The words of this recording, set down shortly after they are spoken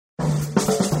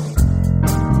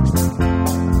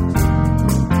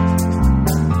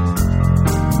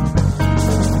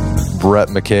Brett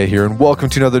McKay here, and welcome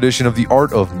to another edition of the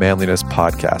Art of Manliness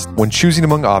podcast. When choosing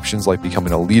among options like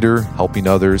becoming a leader, helping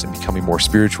others, and becoming more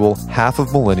spiritual, half of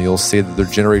millennials say that their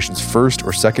generation's first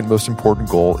or second most important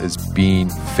goal is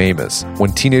being famous.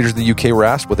 When teenagers in the UK were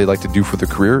asked what they'd like to do for their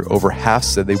career, over half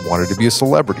said they wanted to be a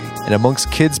celebrity. And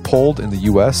amongst kids polled in the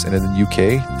US and in the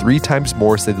UK, 3 times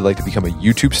more said they'd like to become a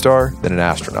YouTube star than an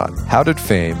astronaut. How did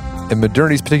fame, and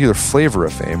modernity's particular flavor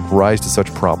of fame, rise to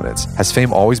such prominence? Has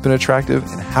fame always been attractive,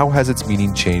 and how has its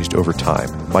meaning changed over time?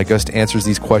 My guest answers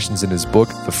these questions in his book,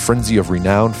 The Frenzy of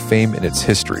Renown, Fame and Its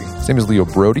History. His name is Leo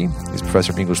Braudy. He's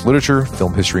professor of English literature,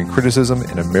 film history and criticism,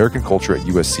 and American culture at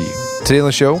USC. Today on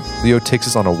the show, Leo takes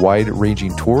us on a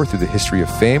wide-ranging tour through the history of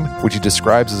fame, which he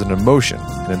describes as an emotion,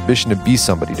 an ambition to be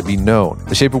somebody, to be known,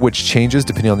 the shape of which changes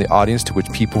depending on the audience to which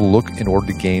people look in order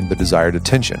to gain the desired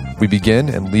attention. We begin,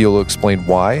 and Leo will explain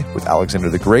why, with Alexander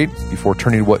the Great, before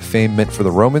turning to what fame meant for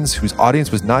the Romans, whose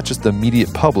audience was not just the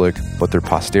immediate public, but their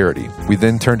posterity. We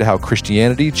then turn to how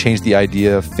Christianity changed the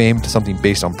idea of fame to something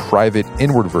based on private,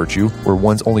 inward virtue, where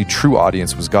one's only true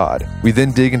audience was God. We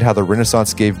then dig into how the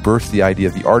Renaissance gave birth to the idea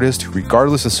of the artist, who,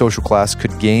 regardless of social class,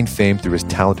 could gain fame through his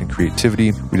talent and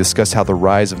creativity. We discuss how the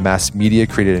rise of mass media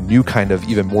created a new kind of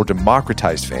even more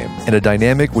democratized fame, and a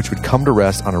dynamic which would come to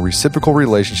rest on a reciprocal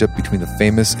relationship between the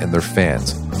famous and their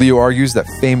fans. Leo argues that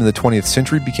fame in the 20th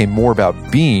century became more about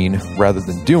being rather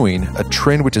than doing, a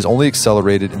trend which has only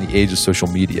accelerated in the age of social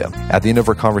media. At the end of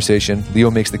our conversation,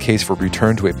 Leo makes the case for a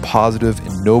return to a positive,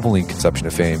 ennobling conception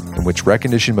of fame, in which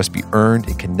recognition must be earned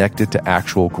and connected to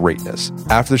actual greatness.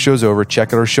 After the show's over,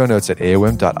 check out our show notes at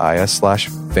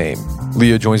aom.is/fame.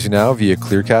 Leo joins me now via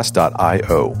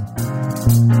clearcast.io.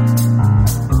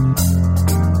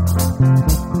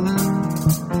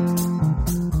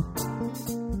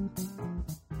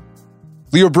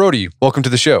 Leo Braudy, welcome to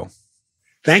the show.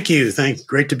 Thank you.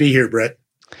 Great to be here, Brett.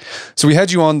 So we had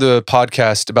you on the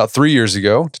podcast about 3 years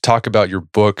ago to talk about your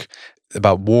book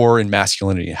about war and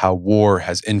masculinity, how war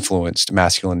has influenced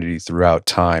masculinity throughout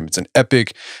time. It's an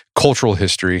epic cultural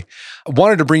history. I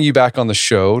wanted to bring you back on the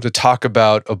show to talk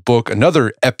about a book,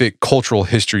 another epic cultural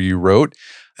history you wrote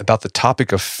about the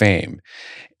topic of fame.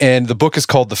 And the book is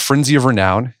called The Frenzy of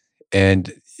Renown,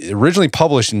 and originally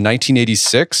published in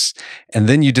 1986, and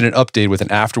then you did an update with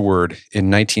an afterword in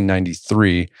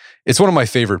 1993. It's one of my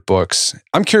favorite books.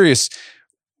 I'm curious,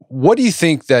 what do you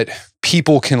think that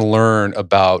people can learn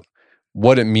about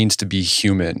what it means to be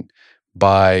human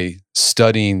by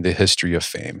studying the history of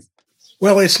fame?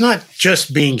 Well, it's not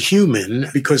just being human,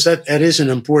 because that is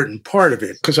an important part of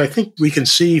it, because I think we can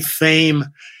see fame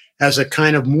as a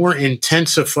kind of more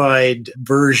intensified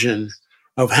version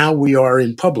of how we are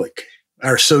in public,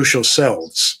 our social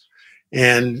selves.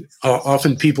 And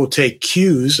often people take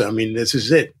cues. I mean, this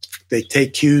is it. They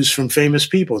take cues from famous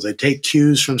people. They take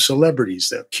cues from celebrities.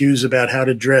 They have cues about how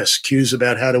to dress, cues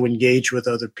about how to engage with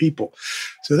other people.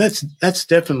 So that's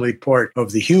definitely part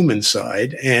of the human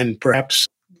side. And perhaps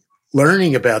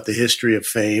learning about the history of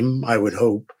fame, I would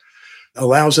hope,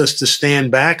 allows us to stand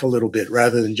back a little bit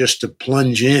rather than just to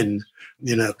plunge in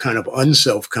a kind of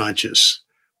unself-conscious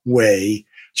way,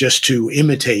 just to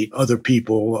imitate other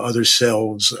people, other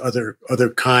selves, other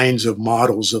kinds of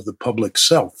models of the public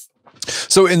self.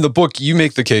 So in the book, you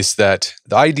make the case that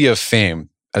the idea of fame,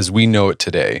 as we know it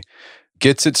today,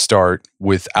 gets its start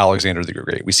with Alexander the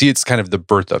Great. We see it's kind of the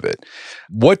birth of it.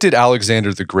 What did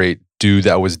Alexander the Great do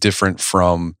that was different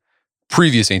from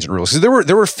previous ancient rulers? Because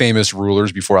there were famous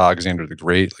rulers before Alexander the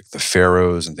Great, like the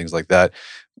pharaohs and things like that.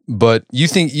 But you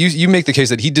think you make the case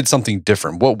that he did something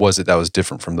different. What was it that was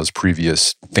different from those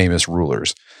previous famous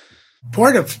rulers?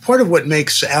 Part of what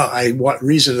makes what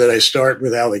reason that I start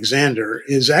with Alexander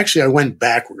is actually I went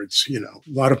backwards. A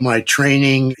lot of my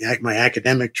training, my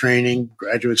academic training,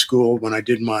 graduate school, when I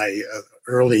did my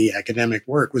early academic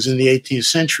work, was in the 18th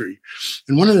century.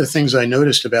 And one of the things I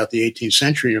noticed about the 18th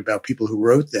century and about people who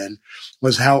wrote then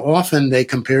was how often they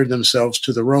compared themselves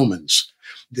to the Romans,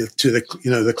 to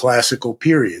the classical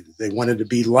period. They wanted to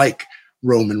be like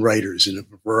Roman writers in a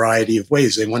variety of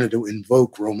ways. They wanted to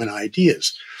invoke Roman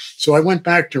ideas. So I went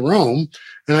back to Rome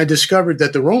and I discovered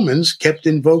that the Romans kept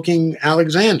invoking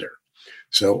Alexander.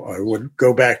 So I would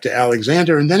go back to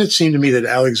Alexander, and then it seemed to me that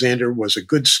Alexander was a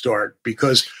good start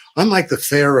because unlike the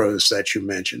pharaohs that you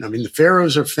mentioned, I mean, the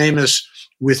pharaohs are famous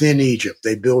within Egypt.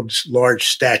 They build large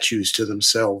statues to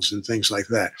themselves and things like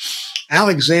that.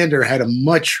 Alexander had a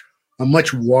much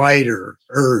wider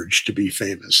urge to be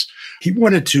famous. He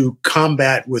wanted to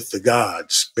combat with the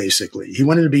gods, basically. He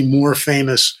wanted to be more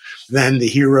famous than the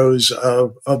heroes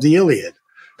of the Iliad,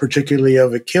 particularly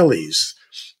of Achilles.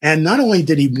 And not only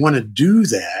did he want to do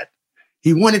that,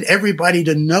 He wanted everybody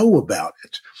to know about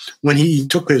it. When he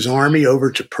took his army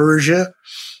over to Persia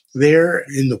there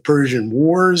in the Persian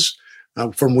Wars,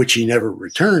 from which he never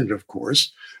returned, of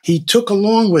course, he took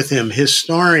along with him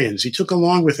historians. He took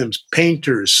along with him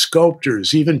painters,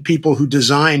 sculptors, even people who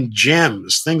designed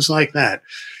gems, things like that,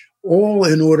 all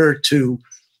in order to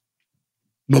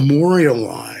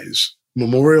memorialize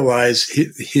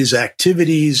his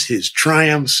activities, his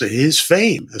triumphs, his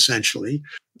fame, essentially.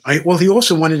 He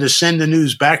also wanted to send the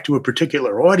news back to a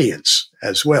particular audience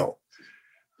as well,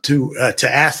 to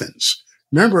Athens.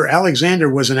 Remember, Alexander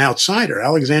was an outsider.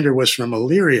 Alexander was from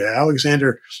Illyria,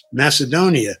 Alexander,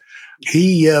 Macedonia.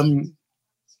 He,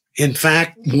 in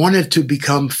fact, wanted to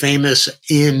become famous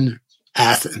in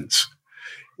Athens.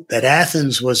 That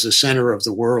Athens was the center of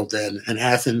the world then. And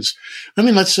Athens,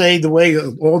 let's say the way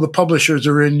all the publishers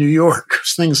are in New York,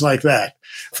 things like that,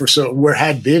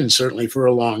 had been certainly for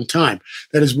a long time.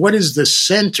 That is, what is the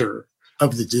center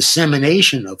of the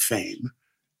dissemination of fame?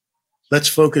 Let's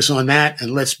focus on that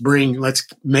and let's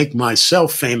make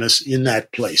myself famous in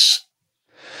that place.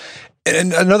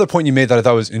 And another point you made that I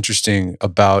thought was interesting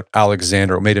about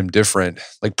Alexander, what made him different,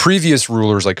 like previous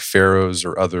rulers like pharaohs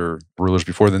or other rulers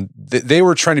before them, they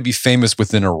were trying to be famous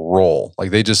within a role.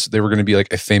 Like they were going to be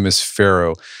like a famous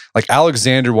pharaoh. Like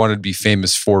Alexander wanted to be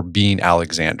famous for being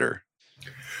Alexander.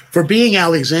 For being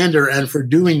Alexander and for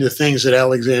doing the things that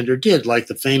Alexander did, like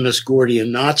the famous Gordian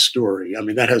knot story.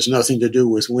 That has nothing to do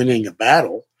with winning a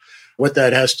battle. What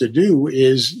that has to do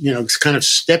is, it's kind of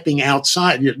stepping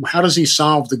outside. How does he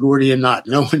solve the Gordian knot?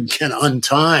 No one can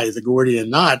untie the Gordian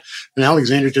knot. And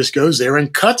Alexander just goes there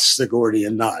and cuts the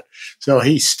Gordian knot. So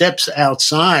he steps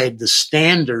outside the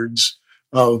standards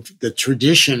of the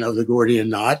tradition of the Gordian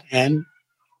knot and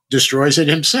destroys it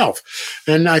himself.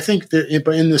 And I think that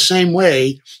in the same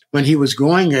way, when he was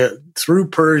going through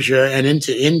Persia and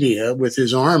into India with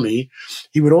his army,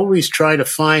 he would always try to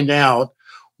find out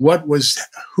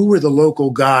who were the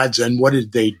local gods and what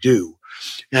did they do.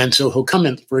 And so he'll come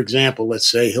in, for example, let's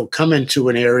say he'll come into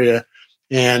an area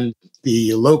and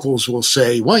the locals will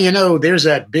say, well, there's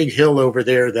that big hill over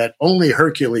there that only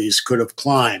Hercules could have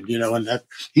climbed, and that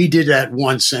he did that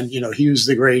once and, he was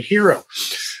the great hero.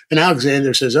 And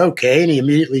Alexander says, okay. And he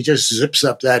immediately just zips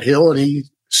up that hill and he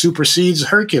supersedes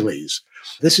Hercules.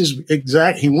 This is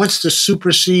he wants to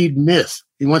supersede myth.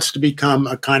 He wants to become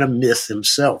a kind of myth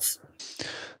himself.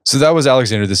 So that was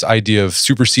Alexander, this idea of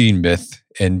superseding myth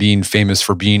and being famous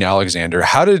for being Alexander.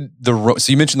 How did so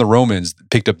you mentioned the Romans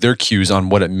picked up their cues on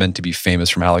what it meant to be famous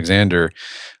from Alexander.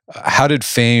 How did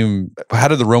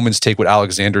the Romans take what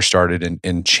Alexander started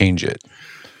and change it?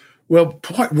 Well,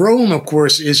 Rome, of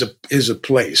course, is a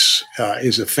place,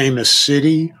 is a famous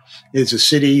city, is a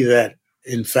city that,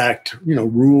 in fact,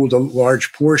 ruled a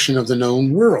large portion of the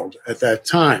known world at that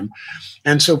time.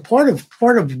 And so part of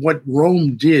what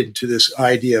Rome did to this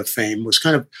idea of fame was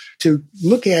kind of to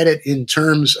look at it in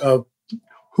terms of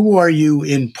who are you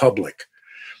in public?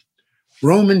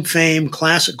 Roman fame,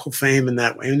 classical fame in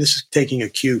that way, and this is taking a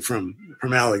cue from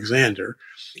Alexander,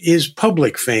 is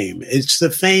public fame. It's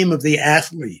the fame of the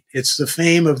athlete. It's the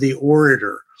fame of the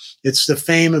orator. It's the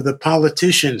fame of the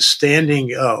politician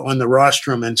standing on the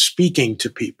rostrum and speaking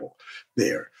to people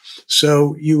there.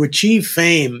 So you achieve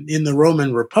fame in the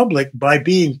Roman Republic by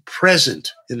being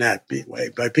present in that way,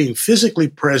 by being physically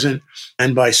present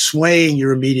and by swaying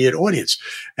your immediate audience.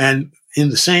 And in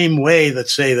the same way,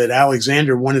 let's say that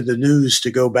Alexander wanted the news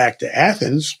to go back to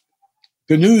Athens,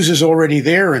 the news is already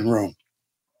there in Rome.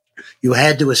 You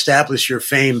had to establish your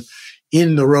fame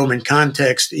in the Roman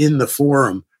context, in the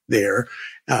forum there,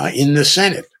 in the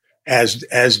Senate, as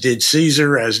did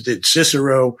Caesar, as did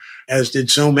Cicero, as did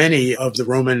so many of the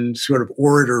Roman sort of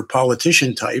orator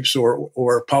politician types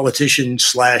or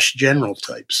politician/general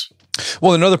types.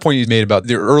 Well, another point you made about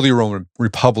the early Roman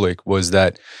Republic was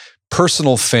that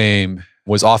personal fame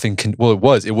was often,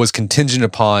 it was contingent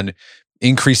upon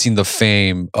increasing the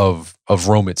fame of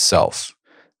Rome itself.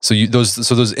 So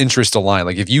those interests align.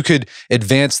 Like if you could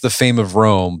advance the fame of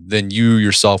Rome, then you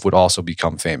yourself would also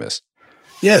become famous.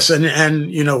 Yes, and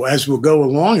as we'll go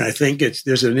along, I think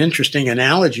there's an interesting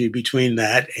analogy between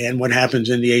that and what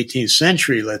happens in the 18th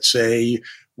century, let's say,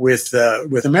 with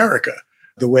America.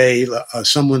 The way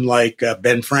someone like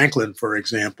Ben Franklin, for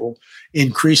example,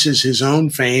 increases his own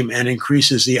fame and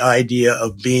increases the idea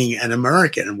of being an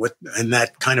American and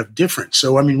that kind of difference.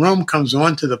 So, Rome comes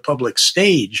onto the public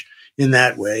stage in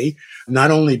that way,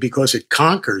 not only because it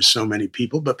conquers so many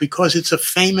people, but because it's a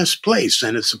famous place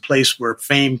and it's a place where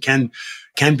fame can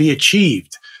be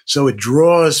achieved. So it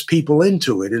draws people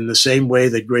into it in the same way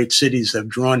that great cities have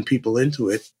drawn people into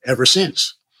it ever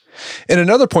since. And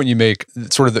another point you make,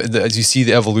 sort of as you see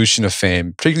the evolution of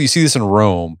fame, particularly you see this in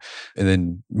Rome, and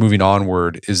then moving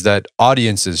onward, is that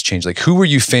audiences change. Like, who were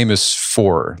you famous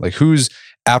for? Like, whose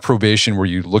approbation were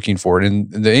you looking for?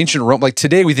 And in the ancient Rome, like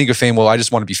today we think of fame, well, I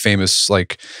just want to be famous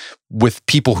like with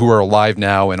people who are alive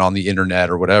now and on the internet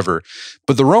or whatever.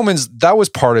 But the Romans, that was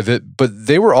part of it, but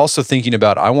they were also thinking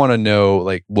about, I want to know,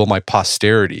 like, will my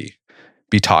posterity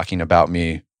be talking about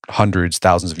me hundreds,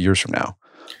 thousands of years from now?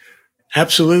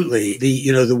 Absolutely.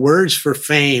 The words for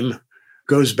fame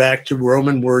goes back to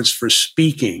Roman words for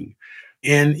speaking.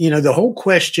 And, the whole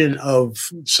question of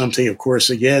something, of course,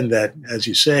 again, that, as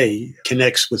you say,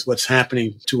 connects with what's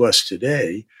happening to us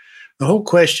today, the whole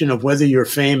question of whether your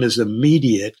fame is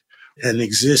immediate and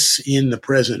exists in the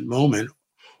present moment,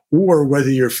 or whether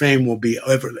your fame will be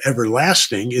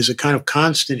everlasting is a kind of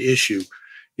constant issue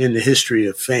in the history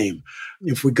of fame.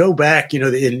 If we go back, in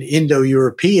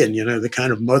Indo-European, the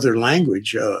kind of mother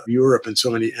language, Europe and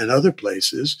so many and other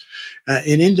places,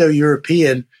 in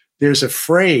Indo-European, there's a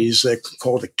phrase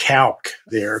called a calque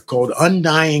there called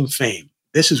undying fame.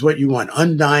 This is what you want,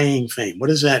 undying fame. What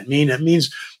does that mean? It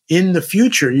means in the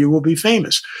future, you will be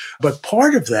famous. But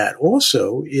part of that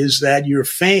also is that your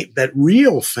fame, that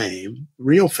real fame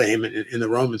in the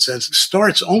Roman sense,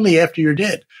 starts only after you're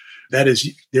dead. That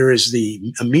is, there is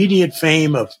the immediate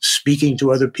fame of speaking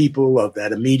to other people, of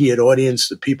that immediate audience,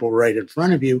 the people right in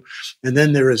front of you. And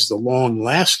then there is the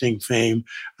long-lasting fame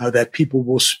that people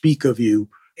will speak of you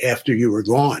after you are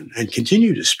gone and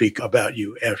continue to speak about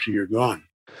you after you're gone.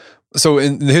 So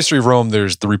in the history of Rome,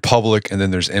 there's the Republic and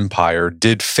then there's Empire.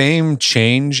 Did fame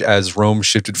change as Rome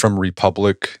shifted from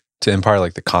Republic to Empire,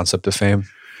 like the concept of fame?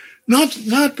 Not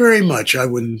very much, I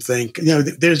wouldn't think.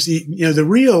 There's the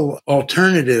real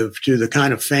alternative to the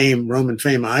kind of fame, Roman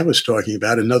fame I was talking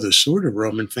about, another sort of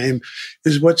Roman fame,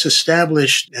 is what's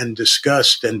established and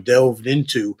discussed and delved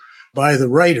into by the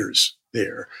writers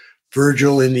there.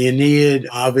 Virgil in the Aeneid,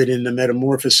 Ovid in the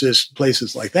Metamorphoses,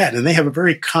 places like that. And they have a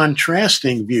very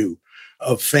contrasting view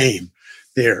of fame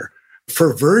there.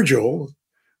 For Virgil,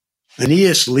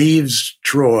 Aeneas leaves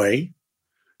Troy.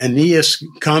 Aeneas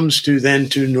comes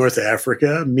to North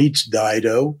Africa, meets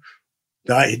Dido.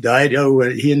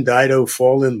 He and Dido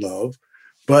fall in love.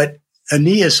 But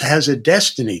Aeneas has a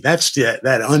destiny. That's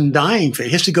that undying fame.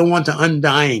 He has to go on to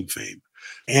undying fame.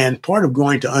 And part of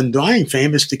going to undying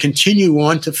fame is to continue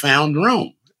on to found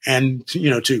Rome and,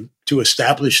 to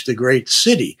establish the great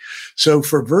city. So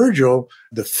for Virgil,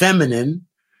 the feminine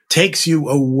takes you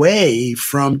away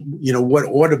from, what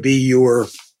ought to be your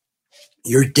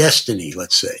destiny,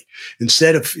 let's say.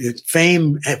 Instead of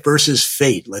fame versus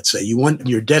fate, let's say, you want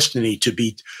your destiny to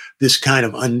be this kind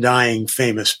of undying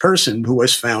famous person who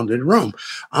has founded Rome.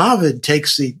 Ovid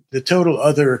takes the total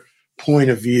other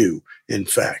point of view, in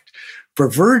fact. For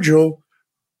Virgil,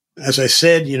 as I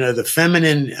said, the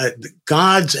feminine,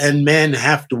 gods and men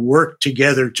have to work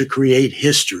together to create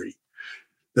history.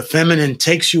 The feminine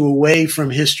takes you away from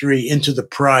history into the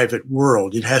private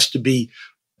world. It has to be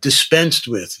dispensed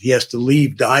with. He has to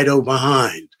leave Dido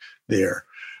behind there.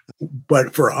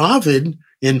 But for Ovid,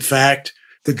 in fact,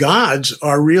 the gods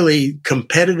are really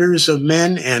competitors of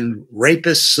men and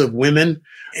rapists of women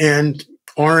and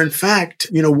are, in fact,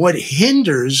 what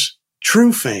hinders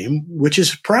true fame, which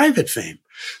is private fame.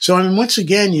 So, once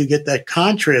again, you get that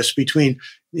contrast between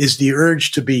is the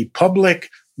urge to be public,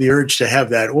 the urge to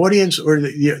have that audience, or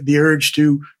the urge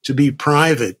to be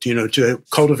private, to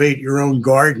cultivate your own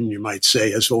garden, you might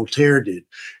say, as Voltaire did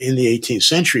in the 18th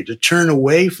century, to turn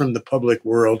away from the public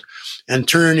world and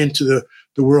turn into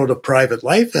the world of private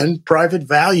life and private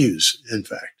values, in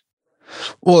fact.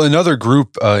 Well, another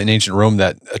group in ancient Rome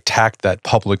that attacked that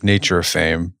public nature of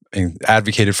fame and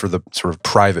advocated for the sort of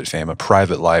private fame, a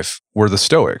private life, were the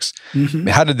Stoics. Mm-hmm.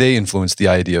 How did they influence the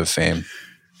idea of fame?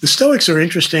 The Stoics are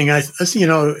interesting.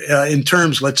 In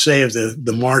terms, let's say, of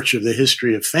the march of the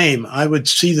history of fame, I would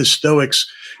see the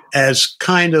Stoics as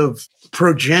kind of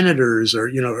progenitors or,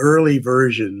 early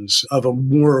versions of a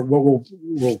more, what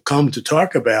we'll come to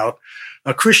talk about,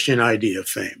 a Christian idea of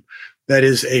fame. That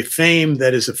is a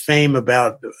fame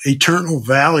about eternal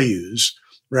values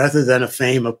rather than a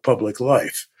fame of public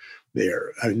life.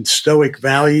 There, Stoic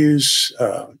values,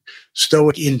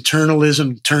 Stoic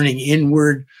internalism, turning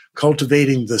inward,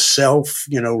 cultivating the self,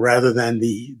 rather than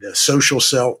the social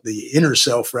self, the inner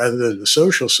self rather than the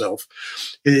social self,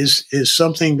 is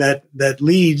something that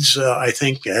leads, I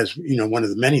think, as one of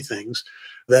the many things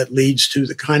that leads to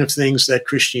the kind of things that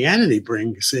Christianity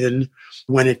brings in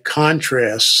when it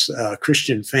contrasts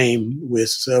Christian fame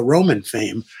with Roman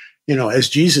fame, as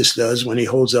Jesus does when he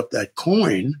holds up that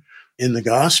coin in the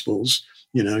Gospels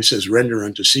He says, render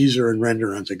unto Caesar and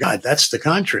render unto God. That's the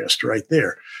contrast right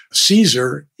there.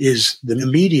 Caesar is the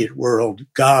immediate world.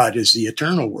 God is the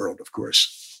eternal world, of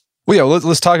course. Well, yeah,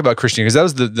 let's talk about Christianity,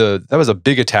 because that was a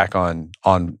big attack on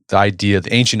the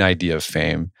ancient idea of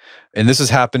fame. And this is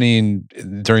happening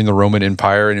during the Roman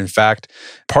Empire. And in fact,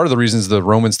 part of the reasons the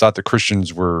Romans thought the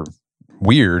Christians were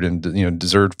weird and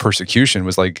deserved persecution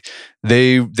was like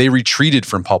they retreated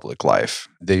from public life.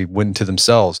 They went into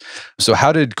themselves. So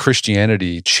how did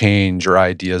Christianity change your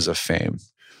ideas of fame?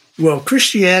 Well,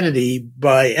 Christianity,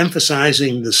 by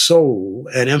emphasizing the soul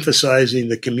and emphasizing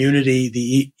the community,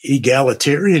 the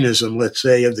egalitarianism, let's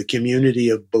say, of the community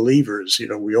of believers,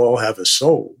 we all have a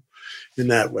soul in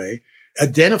that way,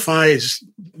 identifies,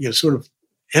 sort of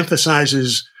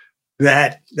emphasizes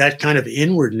that kind of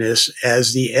inwardness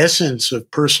as the essence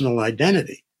of personal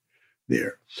identity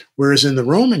there. Whereas in the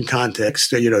Roman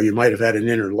context, you might have had an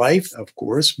inner life, of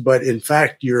course, but in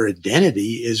fact, your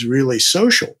identity is really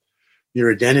social. Your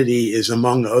identity is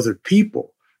among other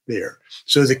people there.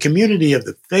 So the community of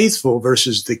the faithful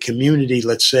versus the community,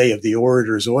 let's say, of the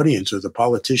orator's audience or the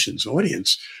politician's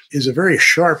audience is a very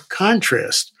sharp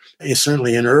contrast,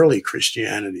 certainly in early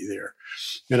Christianity there.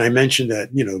 And I mentioned that,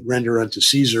 render unto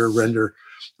Caesar, render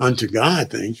unto God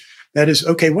thing. That is,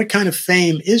 okay, what kind of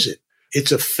fame is it?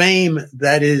 It's a fame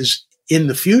that is in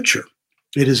the future.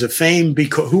 It is a fame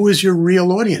because who is your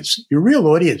real audience? Your real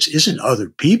audience isn't other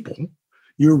people.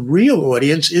 Your real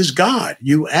audience is God.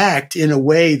 You act in a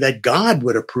way that God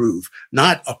would approve,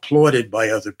 not applauded by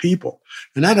other people.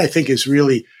 And that, I think, is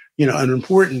really, an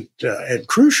important and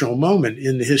crucial moment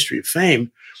in the history of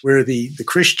fame, where the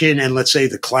Christian and, let's say,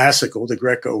 the classical, the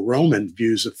Greco-Roman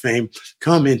views of fame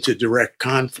come into direct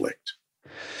conflict.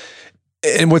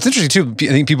 And what's interesting, too,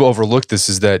 I think people overlook this,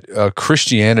 is that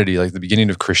Christianity, like the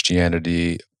beginning of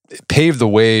Christianity, paved the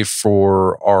way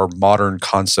for our modern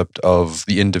concept of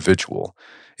the individual.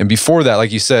 And before that,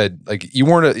 like you said, like you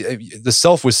weren't the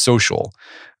self was social.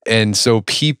 And so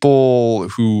people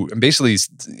who basically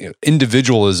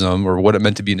individualism, or what it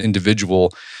meant to be an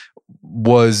individual,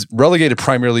 was relegated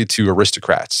primarily to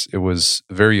aristocrats. It was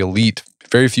very elite,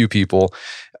 very few people.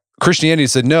 Christianity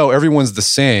said, no, everyone's the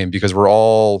same because we're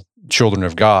all children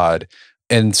of God.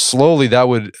 And slowly that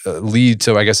would lead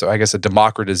to, I guess, a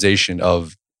democratization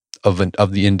of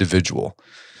the individual.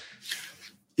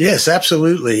 Yes,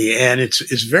 absolutely, and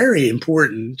it's very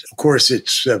important. Of course,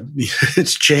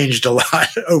 it's changed a lot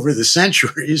over the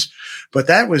centuries, but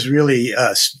that was really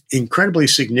incredibly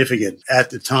significant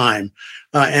at the time,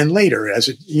 and later as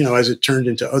it turned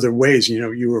into other ways.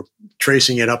 You were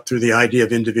tracing it up through the idea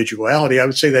of individuality. I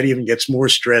would say that even gets more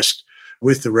stressed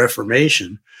with the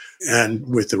Reformation and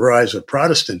with the rise of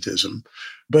Protestantism.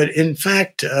 But in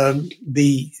fact,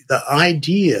 the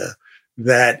idea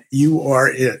that you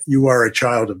are a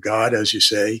child of God, as you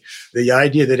say, the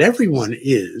idea that everyone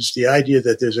is, the idea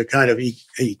that there's a kind of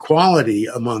equality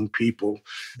among people,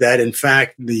 that in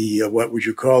fact what would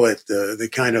you call it, the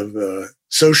kind of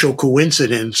social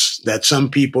coincidence that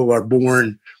some people are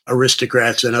born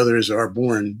aristocrats and others are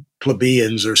born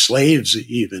plebeians or slaves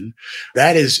even,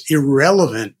 that is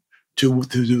irrelevant to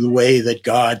the way that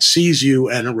God sees you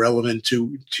and irrelevant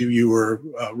to your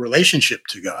relationship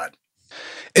to God.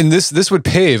 And this would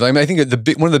pave. I think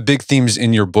one of the big themes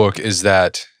in your book is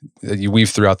that you weave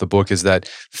throughout the book is that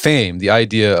fame, the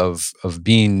idea of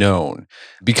being known,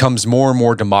 becomes more and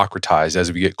more democratized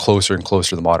as we get closer and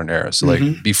closer to the modern era. So,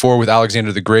 like before with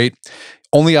Alexander the Great,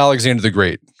 only Alexander the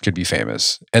Great could be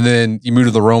famous. And then you move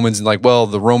to the Romans and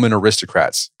the Roman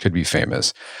aristocrats could be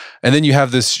famous. And then you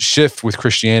have this shift with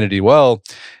Christianity. Well,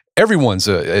 everyone's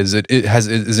is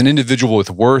an individual with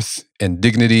worth and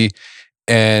dignity.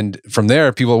 And from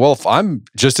there, people, well, if I'm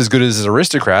just as good as an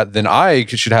aristocrat, then I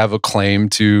should have a claim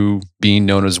to being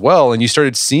known as well. And you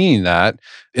started seeing that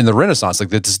in the Renaissance, like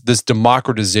this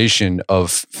democratization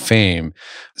of fame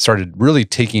started really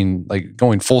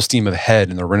going full steam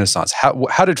ahead in the Renaissance.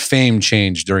 How did fame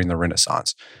change during the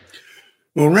Renaissance?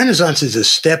 Well, Renaissance is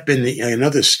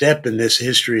another step in this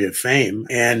history of fame.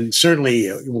 And certainly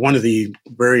one of the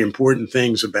very important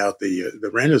things about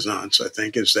the Renaissance, I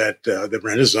think, is that the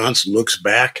Renaissance looks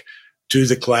back to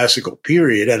the classical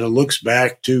period, and it looks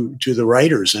back to the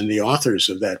writers and the authors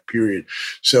of that period.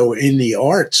 So in the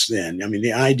arts then,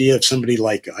 the idea of somebody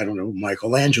like,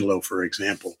 Michelangelo, for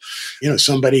example,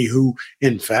 somebody who,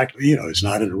 in fact, is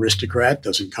not an aristocrat,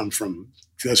 doesn't come from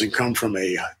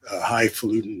a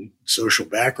highfalutin social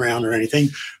background or anything,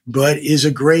 but is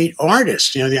a great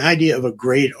artist. The idea of a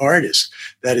great artist,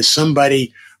 that is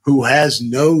somebody who has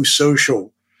no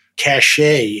social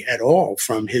cachet at all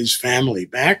from his family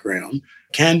background,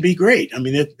 can be great. I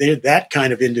mean, they're that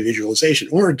kind of individualization.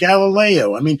 Or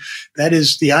Galileo. I mean, that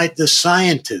is the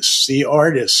scientists, the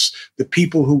artists, the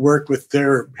people who work with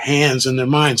their hands and their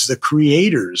minds, the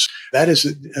creators. That is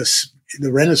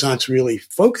the Renaissance really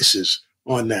focuses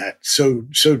on that so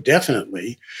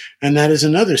definitely. And that is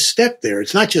another step there.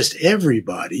 It's not just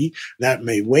everybody that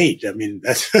may wait. I mean,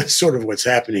 that's sort of what's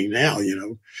happening now,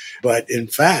 but in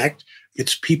fact,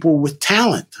 it's people with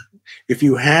talent. If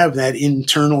you have that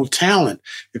internal talent,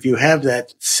 if you have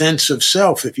that sense of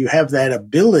self, if you have that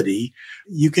ability,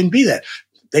 you can be that.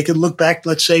 They could look back,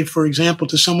 let's say, for example,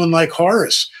 to someone like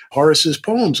Horace. Horace's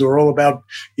poems are all about,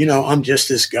 I'm just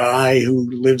this guy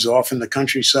who lives off in the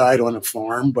countryside on a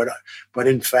farm, but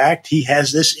in fact, he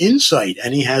has this insight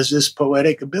and he has this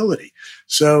poetic ability.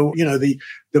 So,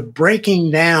 the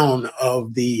breaking down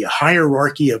of the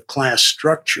hierarchy of class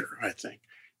structure, I think,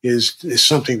 is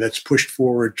something that's pushed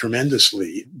forward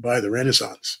tremendously by the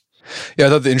Renaissance. Yeah, I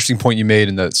thought the interesting point you made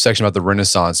in the section about the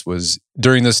Renaissance was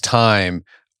during this time,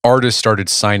 artists started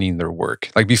signing their work.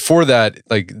 Like before that,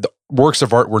 like the works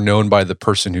of art were known by the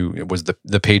person who was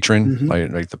the patron,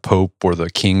 like the Pope or the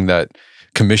king that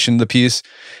commissioned the piece.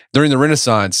 During the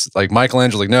Renaissance, like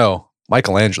no,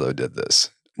 Michelangelo did this.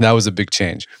 And that was a big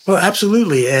change. Well,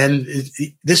 absolutely. And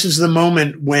this is the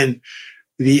moment when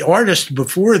the artist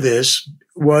before this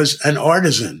was an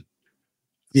artisan.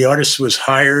 The artist was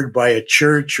hired by a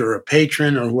church or a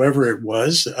patron or whoever it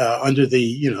was under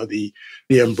the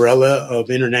umbrella of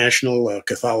international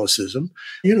Catholicism,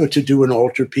 to do an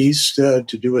altarpiece, to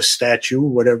do a statue,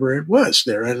 whatever it was.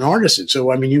 They're an artisan.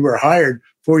 So, I mean, you were hired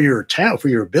for your talent, for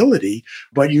your ability,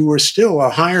 but you were still a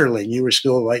hireling. You were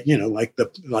still like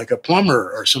a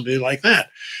plumber or somebody like that.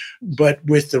 But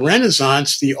with the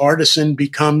Renaissance, the artisan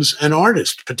becomes an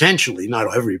artist, potentially,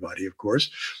 not everybody, of course.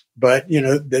 But,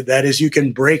 that is, you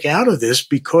can break out of this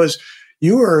because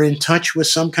you are in touch with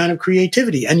some kind of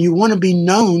creativity and you want to be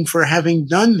known for having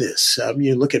done this.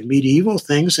 You look at medieval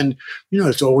things and,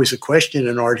 it's always a question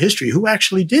in art history, who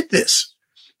actually did this?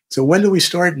 So when do we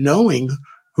start knowing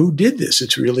who did this?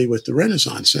 It's really with the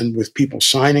Renaissance and with people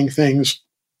signing things.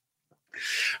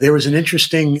 There was an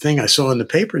interesting thing I saw in the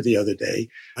paper the other day.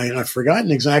 I've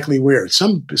forgotten exactly where.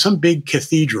 Some big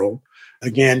cathedral,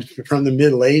 again, from the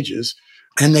Middle Ages.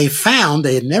 And they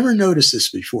had never noticed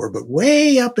this before, but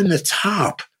way up in the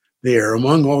top there,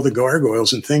 among all the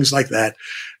gargoyles and things like that,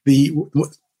 the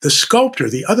sculptor,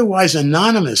 the otherwise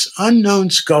anonymous,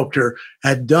 unknown sculptor,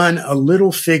 had done a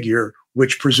little figure,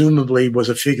 which presumably was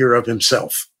a figure of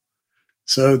himself.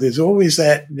 So there was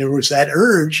that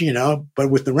urge,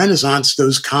 but with the Renaissance,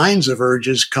 those kinds of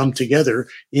urges come together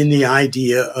in the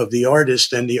idea of the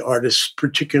artist and the artist's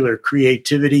particular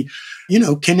creativity,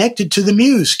 connected to the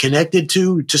muse, connected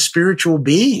to spiritual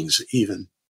beings even.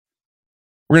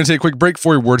 We're going to take a quick break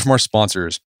for a word from our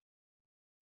sponsors.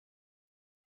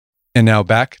 And now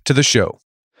back to the show.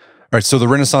 All right, so the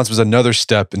Renaissance was another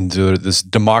step into this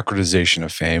democratization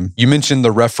of fame. You mentioned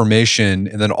the Reformation,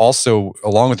 and then also,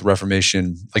 along with the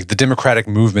Reformation, like the democratic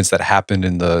movements that happened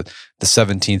in the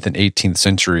 17th and 18th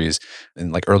centuries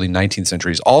and like early 19th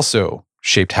centuries also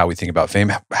shaped how we think about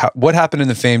fame. What happened in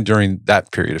the fame during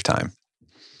that period of time?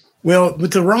 Well,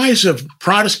 with the rise of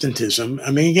Protestantism,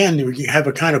 I mean, again, you have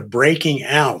a kind of breaking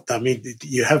out. I mean,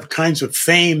 you have kinds of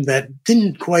fame that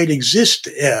didn't quite exist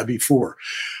before.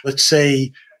 Let's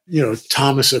say,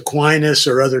 Thomas Aquinas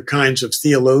or other kinds of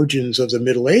theologians of the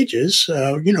Middle Ages,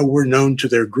 were known to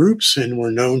their groups and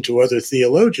were known to other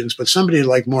theologians. But somebody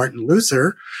like Martin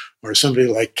Luther or somebody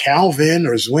like Calvin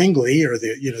or Zwingli or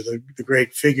the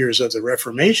great figures of the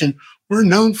Reformation were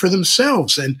known for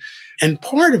themselves. And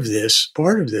part of this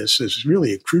is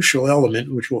really a crucial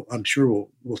element, which I'm sure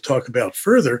we'll talk about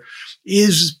further,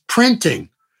 is printing.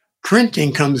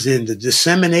 Printing comes in, the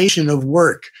dissemination of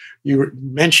work. You were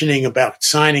mentioning about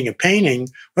signing a painting.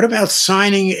 What about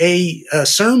signing a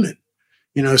sermon?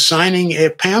 Signing a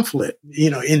pamphlet?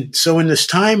 So in this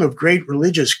time of great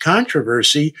religious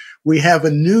controversy, we have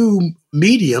a new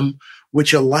medium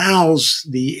which allows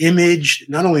the image,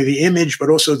 not only the image, but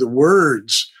also the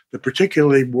words, the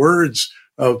particularly words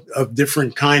of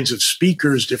different kinds of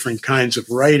speakers, different kinds of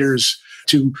writers,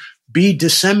 to be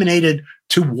disseminated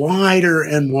to wider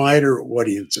and wider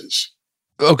audiences.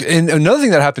 Okay, and another thing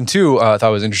that happened too, I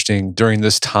thought was interesting during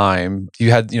this time.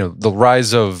 You had, the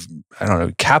rise of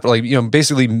capital,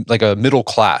 basically like a middle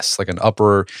class, like an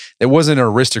upper. It wasn't an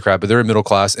aristocrat, but they're a middle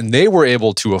class, and they were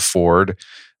able to afford.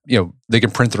 They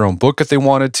could print their own book if they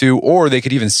wanted to, or they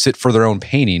could even sit for their own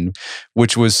painting,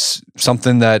 which was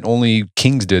something that only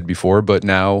kings did before. But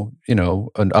now,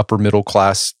 an upper middle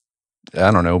class,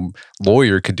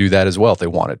 lawyer could do that as well if they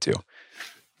wanted to.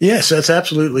 Yes, that's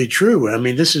absolutely true. I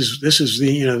mean, this is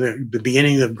the the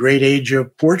beginning of great age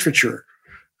of portraiture.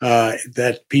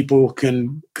 That people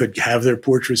could have their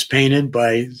portraits painted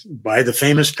by the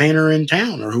famous painter in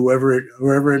town, or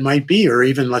whoever it might be, or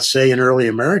even, let's say, in early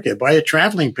America, by a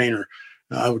traveling painter.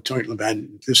 We're talking about,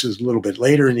 this is a little bit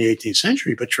later in the 18th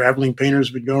century, but traveling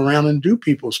painters would go around and do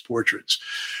people's portraits,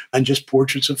 and just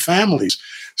portraits of families.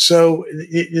 So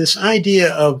this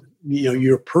idea of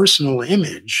your personal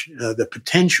image, the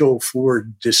potential for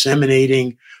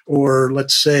disseminating, or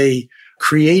let's say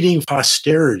creating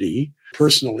posterity,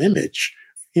 personal image,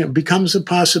 becomes a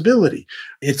possibility.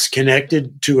 It's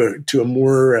connected to a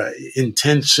more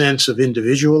intense sense of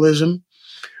individualism.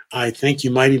 I think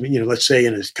you might even, let's say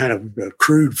in a kind of a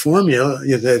crude formula,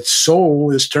 that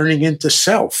soul is turning into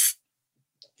self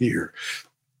here.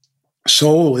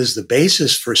 Soul is the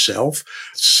basis for self.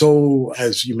 Soul,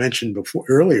 as you mentioned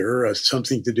earlier,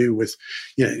 something to do with,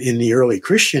 in the early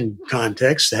Christian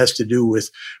context, has to do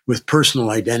with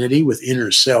personal identity, with inner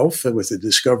self, with the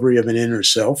discovery of an inner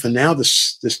self. And now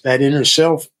that inner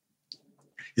self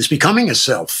is becoming a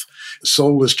self.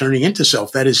 Soul is turning into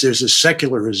self. That is, there's a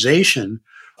secularization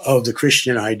of the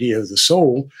Christian idea of the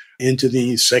soul into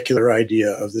the secular idea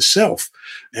of the self.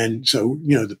 And so,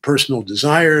 the personal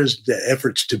desires, the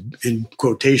efforts to, in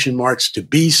quotation marks, to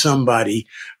be somebody,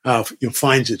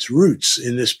 finds its roots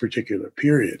in this particular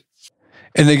period.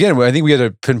 And again, I think we got to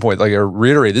pinpoint,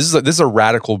 reiterate, this is a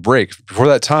radical break. Before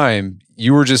that time,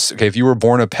 you were just, if you were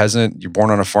born a peasant, you're born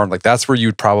on a farm, that's where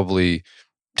you'd probably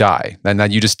die. And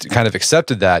then you just kind of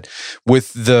accepted that.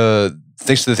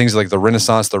 Thanks to the things like the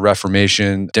Renaissance, the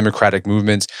Reformation, democratic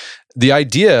movements, the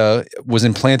idea was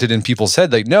implanted in people's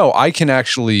head, no, I can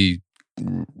actually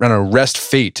wrest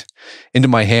fate into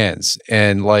my hands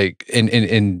and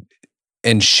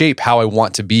and shape how I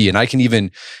want to be. And I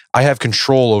have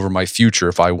control over my future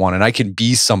if I want, and I can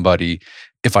be somebody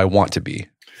if I want to be.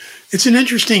 It's an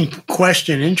interesting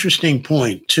question, interesting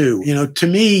point too. To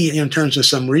me, in terms of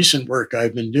some recent work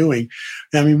I've been doing,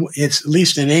 I mean, it's at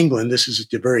least in England, this is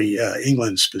very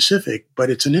England specific, but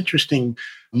it's an interesting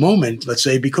moment, let's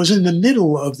say, because in the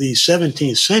middle of the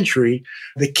 17th century,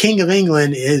 the King of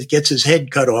England gets his head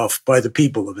cut off by the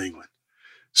people of England.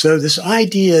 So this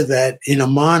idea that in a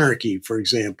monarchy, for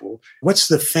example, what's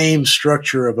the famed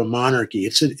structure of a monarchy?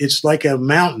 It's like a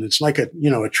mountain. It's like a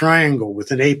triangle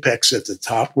with an apex at the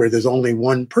top where there's only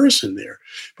one person there.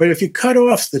 But if you cut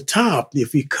off the top,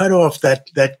 if you cut off that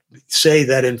say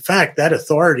that in fact that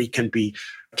authority can be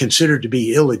considered to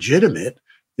be illegitimate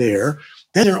there,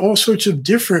 then there are all sorts of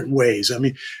different ways. I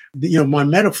mean, my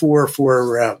metaphor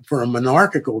for a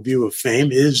monarchical view of fame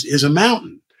is a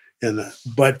mountain.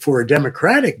 But for a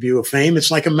democratic view of fame, it's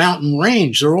like a mountain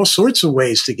range. There are all sorts of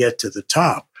ways to get to the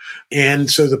top. And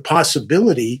so the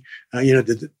possibility,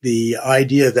 the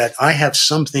idea that I have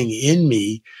something in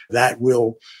me that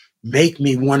will make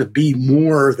me want to be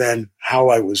more than how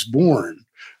I was born,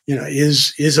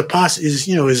 is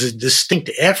a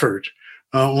distinct effort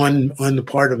on the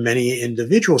part of many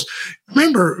individuals.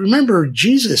 Remember,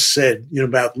 Jesus said,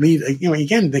 about leave.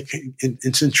 Again,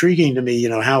 it's intriguing to me,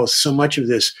 how so much of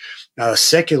this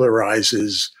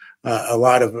secularizes a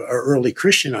lot of early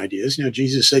Christian ideas.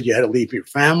 Jesus said you had to leave your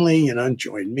family, and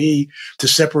join me, to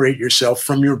separate yourself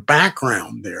from your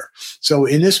background there. So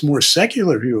in this more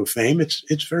secular view of fame,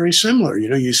 it's very similar.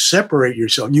 You separate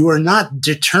yourself. You are not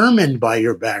determined by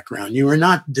your background. You are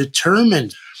not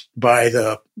determined by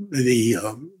the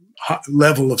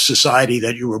level of society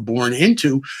that you were born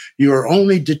into. You are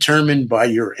only determined by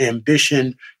your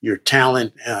ambition, your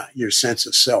talent, your sense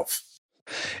of self.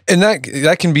 And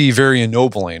that can be very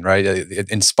ennobling, right?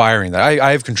 Inspiring. That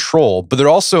I have control, but there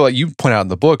also, like you point out in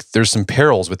the book, there's some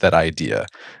perils with that idea.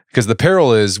 Because the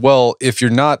peril is, well, if you're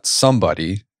not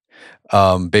somebody,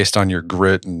 based on your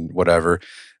grit and whatever,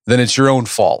 then it's your own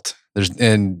fault.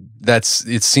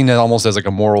 It's seen almost as like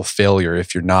a moral failure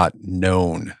if you're not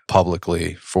known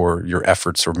publicly for your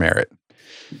efforts or merit.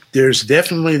 There's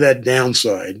definitely that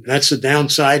downside. That's the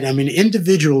downside. I mean,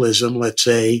 individualism, let's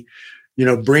say,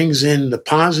 brings in the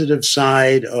positive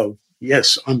side of,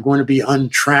 yes, I'm going to be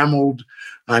untrammeled.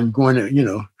 I'm going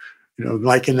to,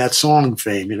 like in that song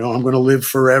Fame, I'm going to live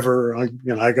forever.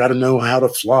 I got to know how to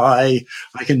fly.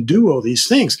 I can do all these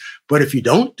things. But if you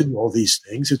don't do all these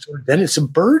things, then it's a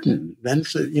burden. Then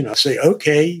it's say,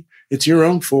 okay, it's your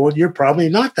own fault. You're probably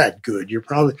not that good.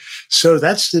 So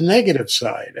that's the negative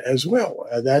side as well.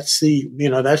 That's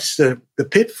the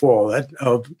pitfall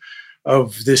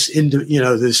of this,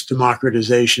 this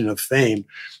democratization of fame.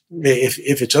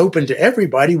 If it's open to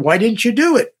everybody, why didn't you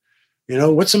do it?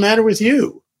 What's the matter with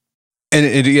you? And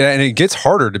it gets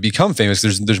harder to become famous.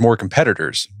 There's more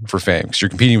competitors for fame because you're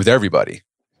competing with everybody.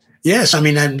 Yes, I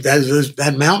mean,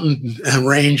 that mountain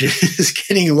range is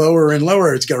getting lower and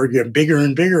lower. It's going to get bigger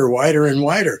and bigger, wider and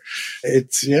wider.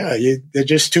 It's, there are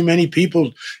just too many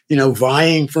people,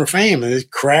 vying for fame, and there's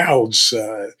crowds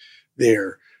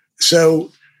there.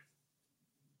 So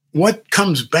what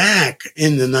comes back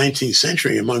in the 19th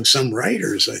century among some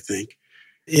writers, I think,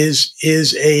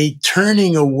 is a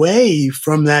turning away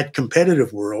from that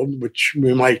competitive world, which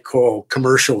we might call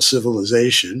commercial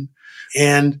civilization,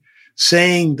 and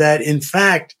saying that, in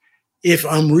fact, if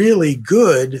I'm really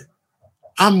good,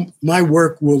 my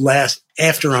work will last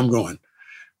after I'm gone.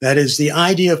 That is the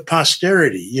idea of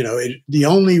posterity. The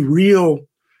only real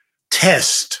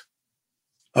test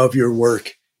of your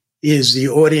work is the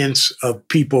audience of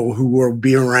people who will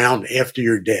be around after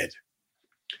you're dead.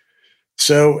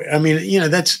 So, I mean,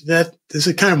 that's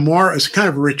a kind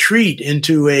of retreat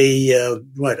into a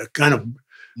kind of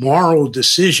moral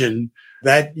decision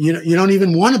that you don't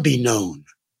even want to be known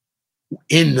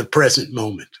in the present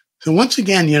moment. So once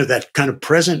again, that kind of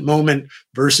present moment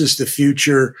versus the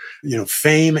future,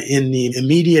 fame in the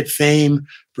immediate fame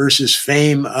versus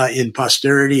fame in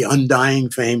posterity, undying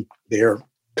fame there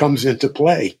comes into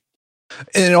play.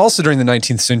 And also during the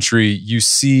 19th century, you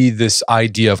see this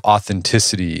idea of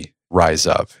authenticity rise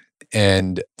up.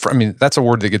 And that's a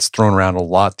word that gets thrown around a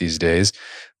lot these days.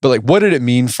 But what did it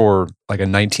mean for a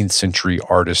 19th century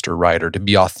artist or writer to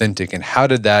be authentic, and how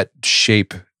did that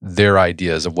shape their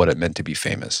ideas of what it meant to be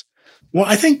famous? Well,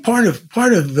 I think part of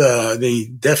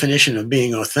the definition of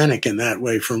being authentic in that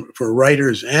way for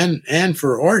writers and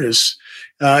for artists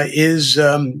is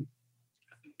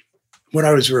what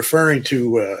I was referring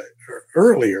to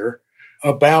earlier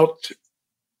about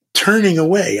turning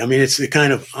away. I mean, it's the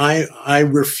kind of I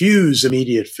refuse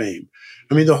immediate fame.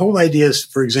 I mean, the whole idea is,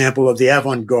 for example, of the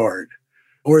avant-garde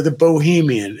or the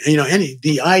bohemian,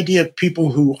 the idea of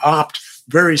people who opt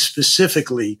very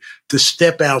specifically to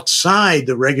step outside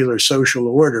the regular social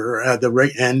order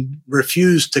and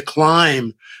refuse to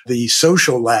climb the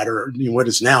social ladder, what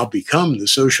has now become the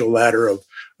social ladder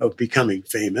of becoming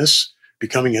famous,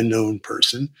 becoming a known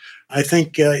person, I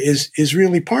think is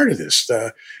really part of this.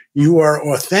 You are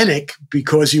authentic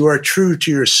because you are true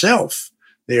to yourself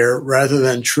there rather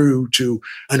than true to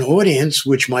an audience,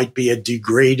 which might be a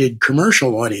degraded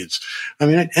commercial audience. I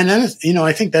mean, and then,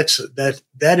 I think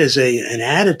that is an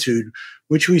attitude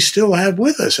which we still have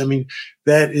with us. I mean,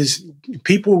 that is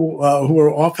people who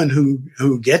are often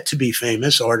who get to be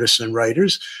famous, artists and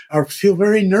writers, feel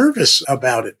very nervous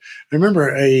about it. I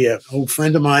remember a old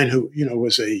friend of mine who,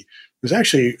 was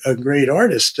actually a great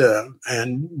artist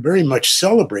and very much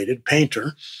celebrated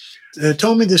painter,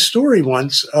 told me this story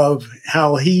once of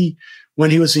how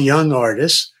when he was a young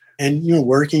artist and,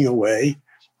 working away,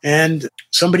 and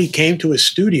somebody came to his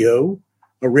studio,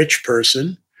 a rich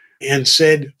person, and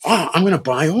said, I'm going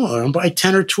to buy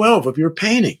 10 or 12 of your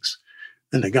paintings.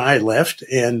 And the guy left,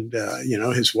 and,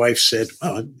 his wife said,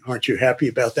 well, aren't you happy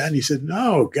about that? And he said,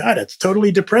 no, God, it's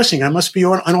totally depressing. I must be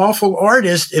an awful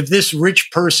artist if this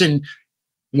rich person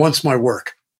wants my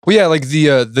work. Well,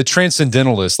 yeah, the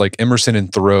transcendentalists like Emerson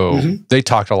and Thoreau, they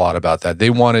talked a lot about that.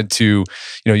 They wanted to,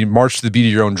 you march to the beat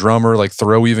of your own drummer. Like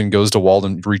Thoreau even goes to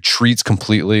Walden, retreats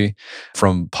completely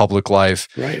from public life.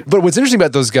 Right. But what's interesting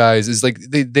about those guys is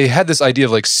they had this idea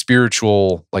of a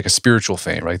spiritual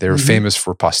fame, right? They were famous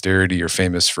for posterity or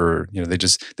famous for,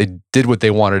 they did what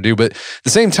they wanted to do. But at the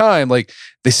same time,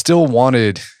 they still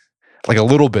wanted a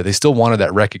little bit, they still wanted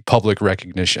that public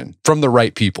recognition from the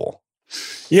right people.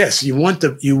 Yes, you want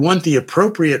the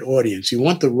appropriate audience. You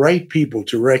want the right people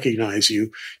to recognize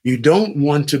you. You don't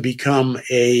want to become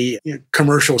a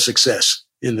commercial success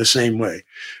in the same way.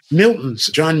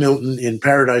 John Milton in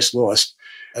Paradise Lost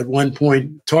at one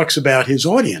point talks about his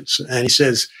audience, and he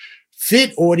says,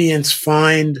 "Fit audience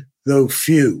find though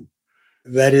few."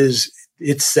 That is,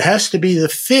 it has to be the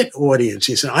fit audience.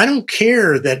 He said, I don't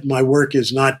care that my work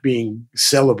is not being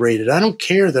celebrated. I don't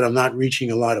care that I'm not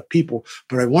reaching a lot of people,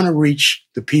 but I want to reach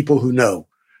the people who know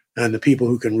and the people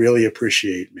who can really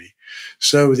appreciate me.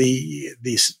 So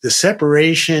the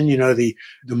separation, the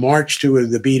march to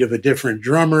the beat of a different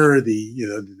drummer,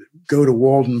 go to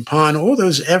Walden Pond, all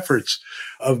those efforts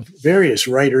of various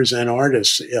writers and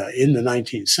artists in the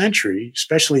 19th century,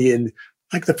 especially in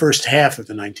the first half of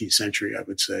the 19th century, I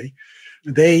would say,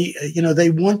 they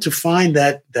want to find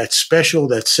that special,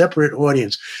 that separate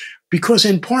audience. Because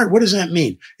in part, what does that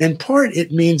mean? In part,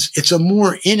 it means it's a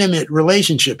more intimate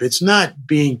relationship. It's not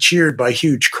being cheered by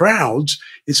huge crowds.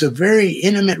 It's a very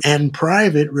intimate and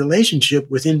private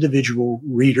relationship with individual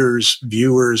readers,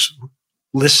 viewers,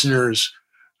 listeners,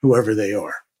 whoever they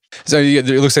are. So it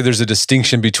looks like there's a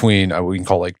distinction between what we can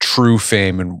call like true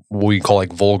fame and what we call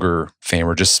like vulgar fame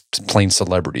or just plain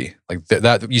celebrity. Like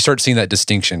that you start seeing that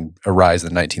distinction arise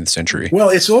in the 19th century. Well,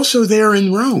 it's also there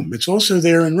in Rome.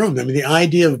 I mean, the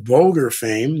idea of vulgar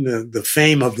fame, the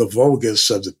fame of the vulgus,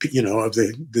 of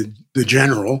the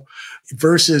general,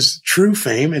 versus true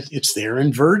fame, it's there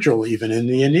in Virgil, even in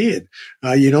the Aeneid.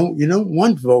 You don't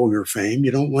want vulgar fame.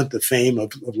 You don't want the fame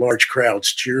of large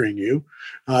crowds cheering you.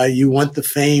 You want the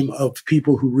fame of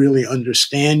people who really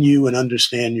understand you and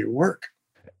understand your work.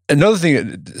 Another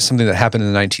thing, something that happened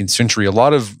in the 19th century, a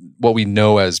lot of what we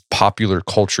know as popular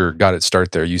culture got its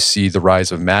start there. You see the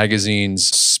rise of magazines,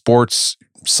 sports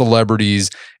celebrities,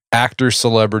 actor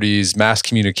celebrities, mass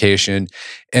communication,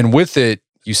 and with it,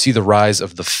 you see the rise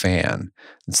of the fan.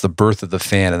 It's the birth of the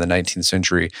fan in the 19th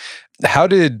century. How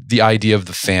did the idea of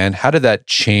the fan, how did that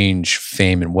change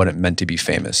fame and what it meant to be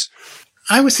famous?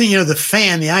 I would think,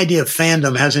 the idea of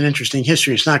fandom has an interesting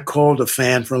history. It's not called a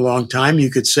fan for a long time. You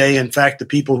could say, in fact, the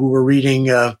people who were reading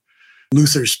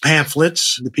Luther's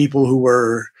pamphlets, the people who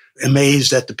were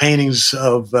amazed at the paintings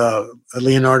of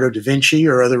Leonardo da Vinci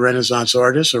or other Renaissance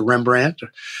artists or Rembrandt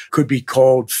could be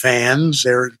called fans.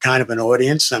 They're kind of an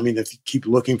audience. I mean, if you keep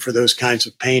looking for those kinds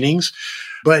of paintings.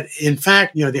 But in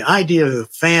fact, the idea of a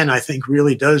fan, I think,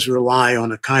 really does rely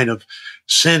on a kind of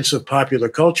sense of popular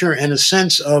culture and a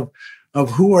sense of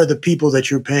who are the people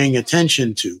that you're paying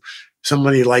attention to.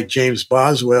 Somebody like James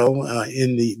Boswell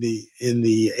in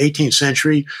the 18th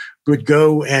century would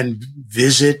go and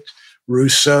visit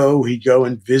Rousseau. He'd go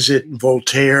and visit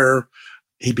Voltaire.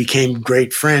 He became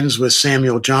great friends with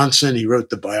Samuel Johnson. He wrote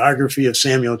the biography of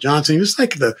Samuel Johnson. He was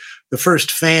like the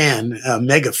first fan,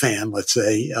 mega fan, let's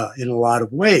say, in a lot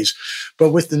of ways.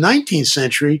 But with the 19th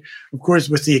century, of course,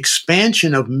 with the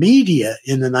expansion of media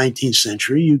in the 19th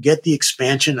century, you get the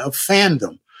expansion of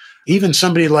fandom. Even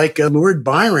somebody like Lord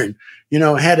Byron,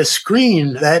 had a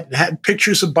screen that had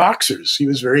pictures of boxers. He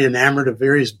was very enamored of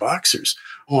various boxers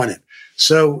on it.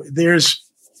 So there's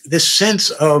this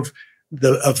sense of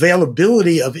the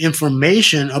availability of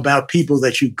information about people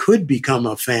that you could become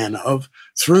a fan of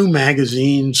through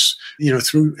magazines,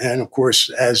 and of course,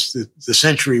 as the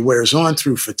century wears on,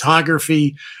 through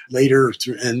photography, later,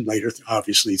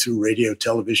 obviously, through radio,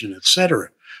 television, etc.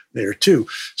 there too.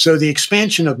 So the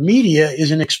expansion of media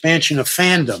is an expansion of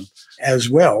fandom as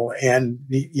well. And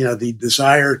the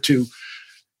desire to,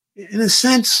 in a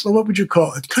sense, what would you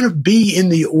call it? Kind of be in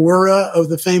the aura of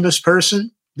the famous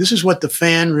person. This is what the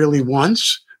fan really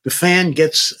wants. The fan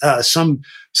gets some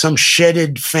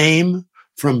shedded fame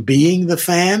from being the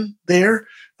fan there,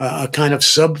 a kind of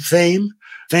sub-fame.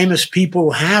 Famous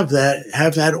people have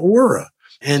that aura,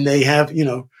 and they have,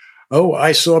 oh,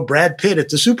 I saw Brad Pitt at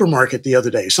the supermarket the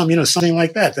other day. Something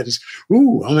like that. That is,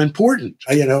 ooh, I'm important.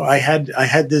 I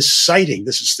had this sighting.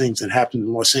 This is things that happen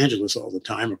in Los Angeles all the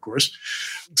time, of course.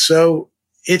 So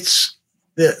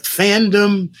the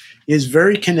fandom is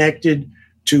very connected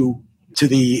to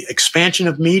the expansion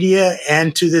of media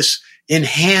and to this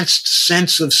enhanced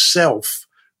sense of self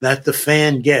that the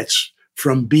fan gets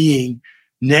from being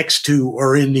next to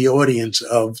or in the audience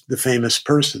of the famous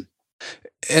person.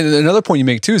 And another point you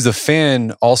make too is the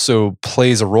fan also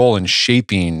plays a role in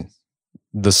shaping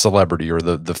the celebrity or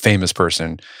the famous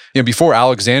person. Before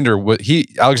Alexander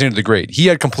the Great, he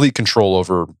had complete control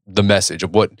over the message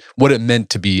of what it meant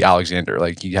to be Alexander.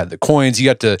 Like he had the coins, he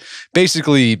got to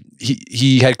basically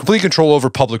he had complete control over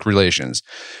public relations.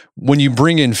 When you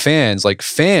bring in fans,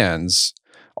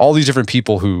 all these different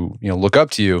people who look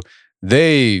up to you,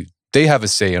 they have a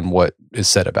say in what is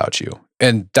said about you.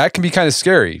 And that can be kind of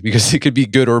scary because it could be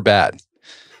good or bad.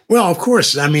 Well, of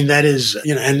course. I mean, that is,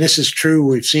 and this is true.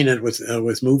 We've seen it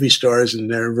with movie stars, and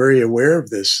they're very aware of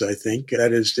this, I think.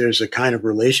 That is, there's a kind of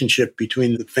relationship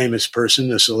between the famous person,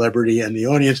 the celebrity, and the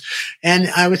audience. And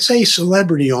I would say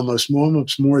celebrity almost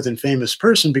more than famous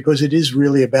person, because it is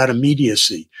really about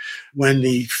immediacy. When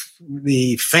the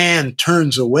fan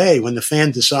turns away, when the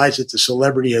fan decides that the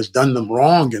celebrity has done them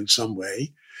wrong in some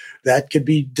way, that could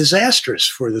be disastrous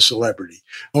for the celebrity,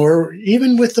 or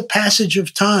even with the passage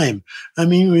of time. I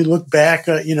mean, we look back,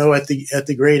 at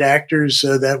the great actors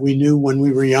that we knew when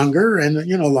we were younger, and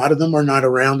a lot of them are not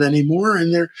around anymore,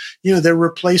 and they're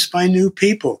replaced by new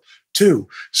people too.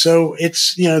 So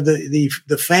it's the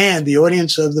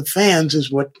audience of the fans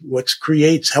is what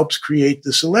helps create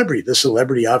the celebrity. The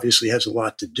celebrity obviously has a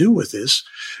lot to do with this.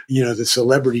 The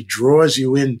celebrity draws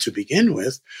you in to begin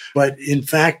with, but in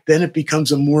fact, then it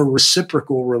becomes a more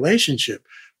reciprocal relationship.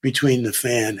 between the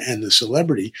fan and the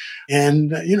celebrity.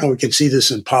 And, we can see this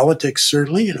in politics,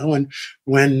 certainly,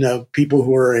 when people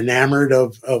who are enamored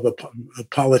of a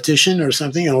politician or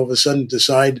something, and all of a sudden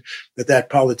decide that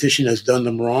politician has done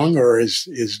them wrong or is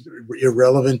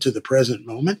irrelevant to the present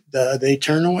moment, they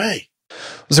turn away.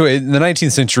 So in the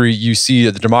 19th century, you see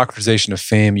the democratization of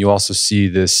fame. You also see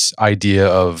this idea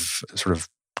of sort of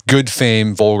good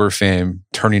fame, vulgar fame,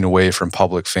 turning away from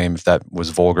public fame if that was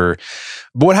vulgar.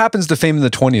 But what happens to fame in the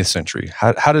 20th century?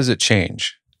 How does it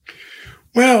change?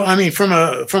 Well, I mean, from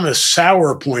a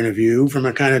sour point of view, from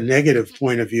a kind of negative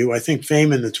point of view, I think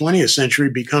fame in the 20th century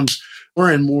becomes more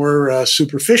and more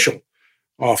superficial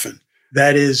often.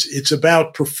 That is, it's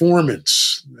about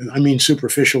performance. I mean,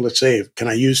 superficial, let's say, can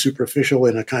I use superficial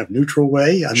in a kind of neutral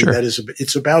way? I Sure. mean,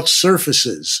 it's about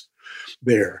surfaces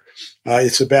there.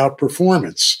 It's about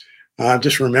performance. I'm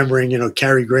just remembering,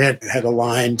 Cary Grant had a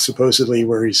line supposedly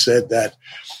where he said that,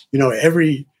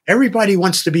 everybody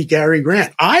wants to be Cary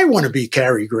Grant. I want to be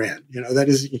Cary Grant. That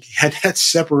is, he had that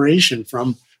separation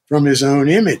from his own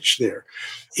image there.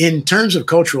 In terms of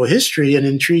cultural history and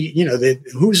intrigue,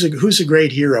 who's a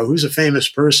great hero? Who's a famous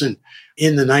person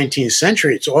in the 19th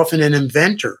century? It's often an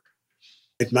inventor.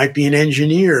 It might be an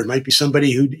engineer. It might be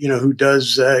somebody who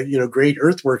does, great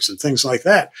earthworks and things like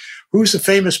that. Who's a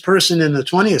famous person in the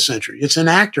 20th century? It's an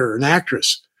actor, an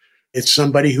actress. It's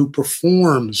somebody who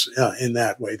performs in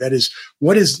that way. That is,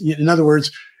 in other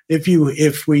words,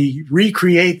 if we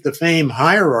recreate the fame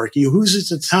hierarchy, who's at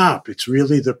the top? It's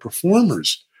really the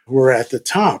performers who are at the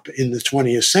top in the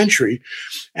 20th century.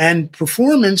 And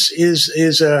performance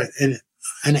is an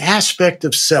aspect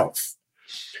of self,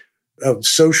 of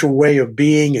social way of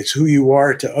being. It's who you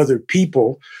are to other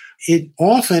people. It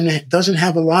often doesn't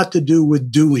have a lot to do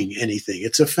with doing anything.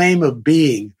 It's a fame of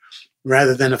being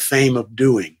rather than a fame of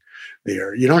doing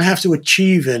there. You don't have to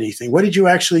achieve anything. What did you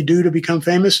actually do to become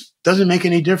famous? Doesn't make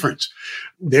any difference.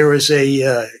 There was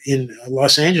in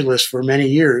Los Angeles for many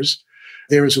years,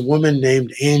 there was a woman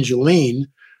named Angeline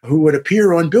who would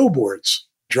appear on billboards.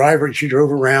 She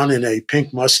drove around in a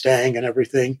pink Mustang and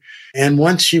everything. And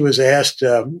once she was asked,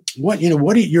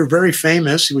 you're very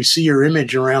famous. We see your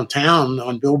image around town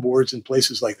on billboards and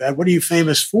places like that. What are you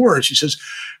famous for? And she says,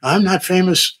 I'm not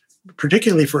famous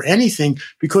particularly for anything,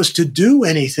 because to do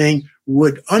anything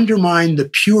would undermine the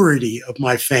purity of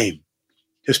my fame.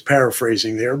 Just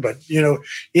paraphrasing there, but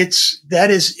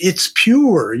it's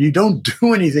pure. You don't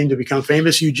do anything to become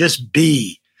famous. You just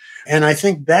be. And I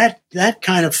think that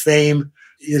kind of fame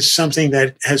is something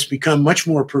that has become much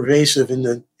more pervasive in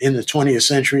the 20th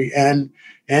century and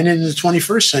in the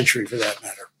 21st century, for that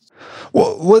matter.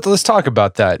 Well, let's talk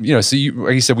about that. So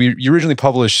like you said, you originally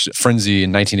published Frenzy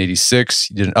in 1986.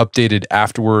 You did an updated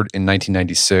afterward in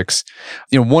 1996.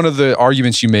 One of the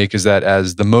arguments you make is that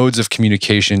as the modes of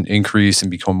communication increase and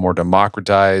become more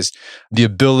democratized, the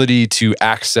ability to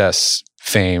access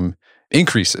fame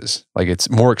increases. Like it's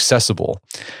more accessible.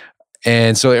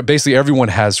 And so basically everyone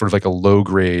has sort of like a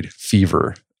low-grade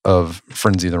fever of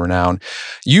Frenzy the Renown.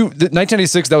 The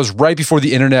 1996, that was right before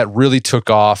the internet really took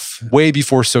off, way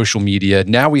before social media.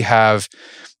 Now we have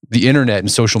the internet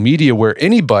and social media where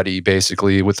anybody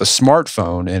basically with a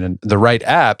smartphone and the right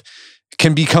app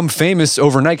can become famous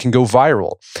overnight, can go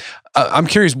viral. I'm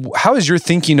curious, how is your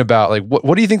thinking about, like,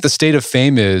 what do you think the state of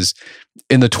fame is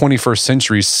in the 21st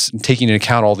century, taking into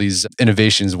account all these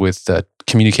innovations with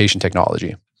communication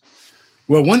technology?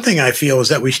 Well, one thing I feel is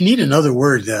that we need another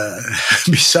word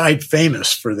beside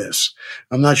famous for this.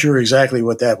 I'm not sure exactly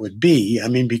what that would be. I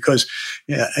mean, because,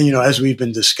 as we've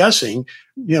been discussing,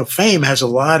 fame has a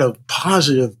lot of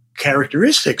positive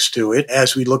characteristics to it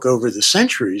as we look over the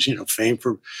centuries. Fame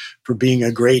for being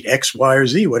a great X, Y, or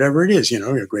Z, whatever it is.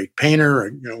 A great painter,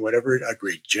 or, whatever, a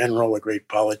great general, a great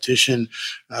politician.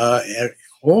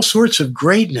 All sorts of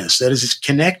greatness. That is, it's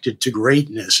connected to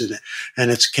greatness,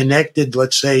 and it's connected,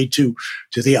 let's say, to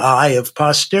the eye of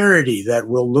posterity that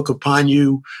will look upon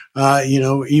you,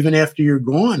 even after you're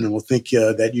gone, and will think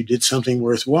that you did something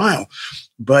worthwhile.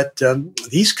 But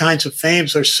these kinds of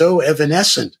fames are so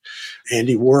evanescent.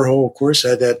 Andy Warhol, of course,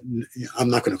 had that.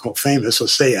 I'm not going to call famous.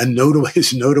 Let's say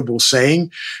his notable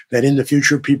saying that in the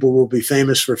future people will be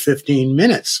famous for 15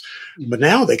 minutes, but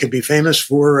now they can be famous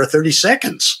for 30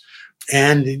 seconds.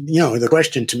 And, the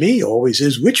question to me always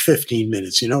is, which 15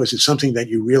 minutes? Is it something that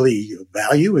you really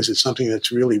value? Is it something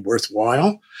that's really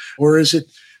worthwhile? Or is it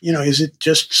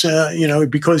just,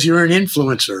 because you're an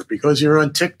influencer, because you're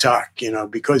on TikTok,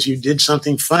 because you did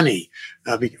something funny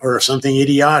or something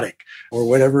idiotic or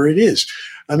whatever it is?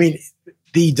 I mean,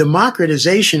 the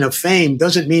democratization of fame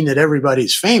doesn't mean that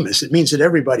everybody's famous. It means that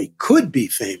everybody could be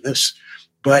famous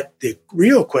But the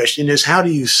real question is, how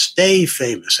do you stay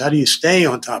famous? How do you stay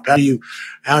on top? How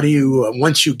do you,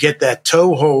 once you get that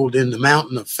toehold in the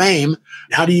mountain of fame,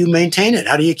 how do you maintain it?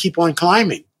 How do you keep on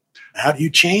climbing? How do you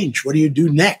change? What do you do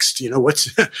next?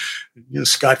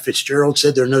 Scott Fitzgerald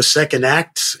said there are no second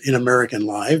acts in American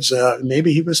lives.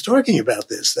 Maybe he was talking about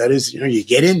this. That is, you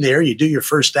get in there, you do your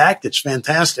first act. It's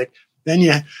fantastic. Then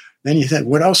you said,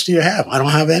 what else do you have? I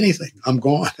don't have anything. I'm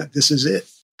gone. This is it.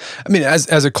 I mean,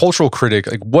 as a cultural critic,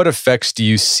 like, what effects do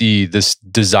you see this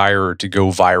desire to go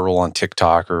viral on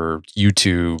TikTok or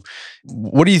YouTube?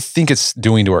 What do you think it's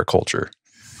doing to our culture?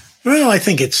 Well, I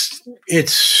think it's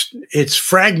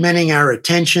fragmenting our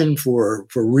attention for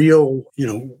real,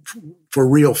 for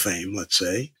real fame, let's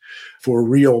say, for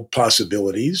real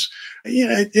possibilities.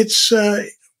 It's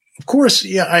of course,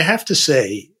 I have to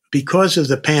say, because of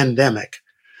the pandemic,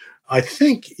 I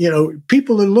think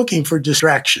people are looking for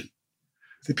distraction.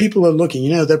 The people are looking,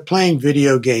 they're playing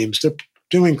video games, they're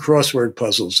doing crossword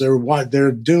puzzles,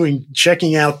 they're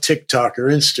checking out TikTok or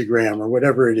Instagram or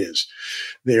whatever it is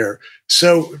there.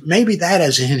 So maybe that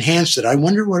has enhanced it. I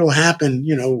wonder what will happen,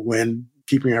 when,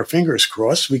 keeping our fingers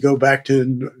crossed, we go back to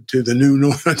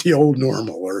the old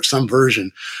normal, or some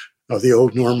version of the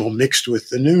old normal mixed with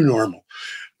the new normal.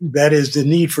 That is, the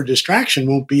need for distraction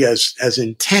won't be as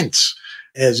intense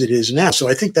as it is now. So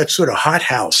I think that's sort of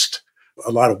hothoused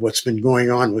a lot of what's been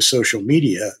going on with social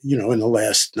media, in the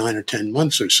last 9 or 10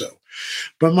 months or so.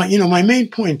 But my main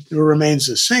point remains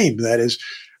the same. That is,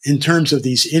 in terms of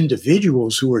these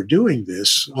individuals who are doing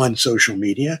this on social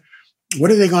media,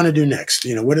 what are they going to do next?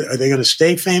 What are they going to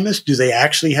stay famous? Do they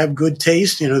actually have good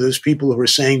taste? Those people who are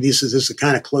saying this is the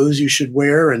kind of clothes you should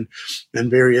wear, and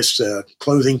various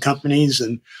clothing companies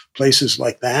and places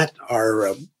like that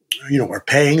are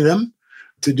paying them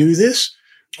to do this,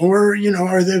 or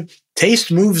are the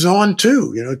taste moves on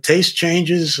too? Taste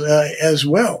changes as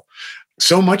well.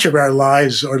 So much of our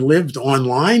lives are lived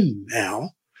online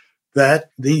now that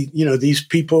these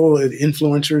people,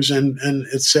 influencers and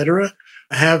et cetera,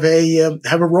 have a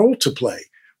role to play.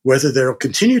 Whether they'll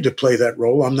continue to play that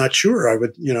role, I'm not sure. I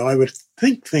would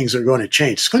think things are going to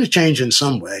change. It's going to change in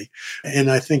some way,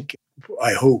 and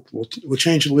I hope we'll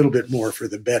change a little bit more for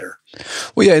the better.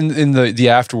 Well, yeah, in the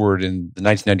afterword, in the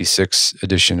 1996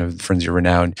 edition of Frenzy of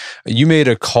Renown, you made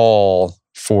a call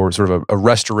for sort of a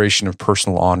restoration of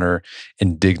personal honor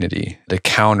and dignity to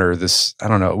counter this. I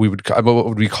don't know. What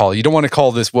would we call it? You don't want to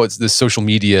call this what's this social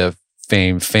media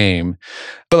fame,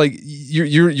 but like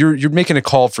you're making a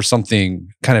call for something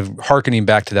kind of hearkening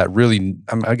back to that really,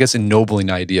 I guess,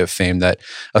 ennobling idea of fame, that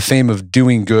a fame of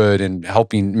doing good and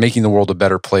making the world a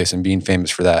better place and being famous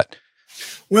for that.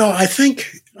 Well,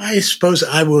 I suppose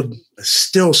I would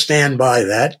still stand by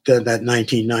that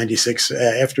 1996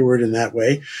 afterward in that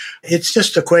way. It's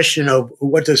just a question of,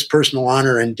 what does personal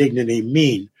honor and dignity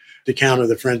mean to counter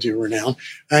the frenzy of renown?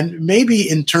 And maybe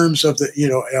in terms of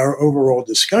our overall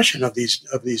discussion of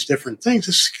these different things,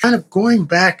 it's kind of going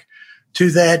back to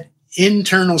that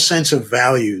internal sense of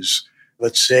values.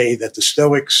 Let's say that the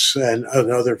Stoics and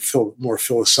other more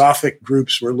philosophic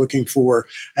groups were looking for,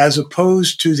 as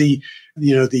opposed to the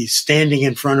standing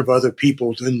in front of other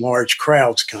people in large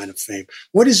crowds kind of fame.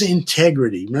 What is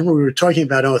integrity? Remember, we were talking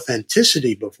about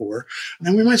authenticity before,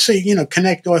 and we might say,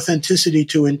 connect authenticity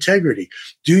to integrity.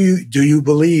 Do you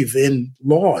believe in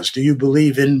laws? Do you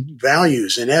believe in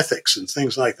values and ethics and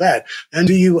things like that? And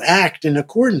do you act in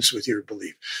accordance with your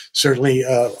belief? Certainly,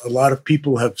 a lot of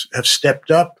people have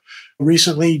stepped up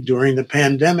recently during the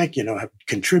pandemic, have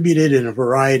contributed in a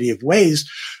variety of ways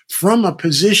from a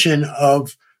position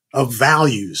of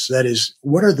values. That is,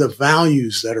 what are the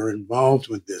values that are involved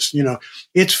with this?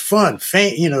 It's fun.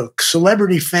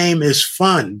 Celebrity fame is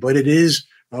fun, but it is,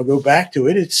 I'll go back to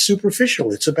it, it's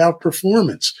superficial. It's about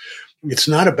performance. It's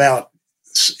not about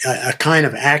a kind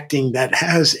of acting that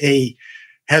has a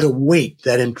weight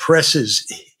that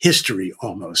impresses history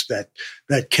almost,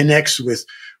 that connects with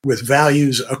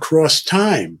values across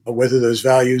time, whether those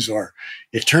values are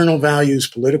eternal values,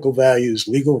 political values,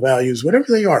 legal values, whatever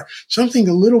they are, something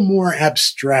a little more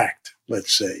abstract,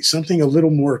 let's say, something a little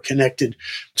more connected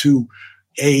to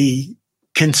a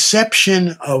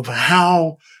conception of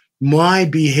how my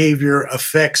behavior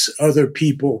affects other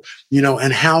people,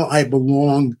 and how I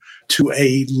belong to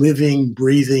a living,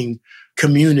 breathing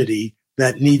community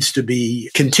that needs to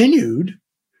be continued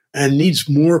and needs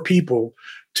more people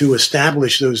to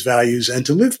establish those values and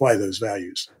to live by those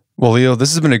values. Well, Leo,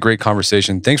 this has been a great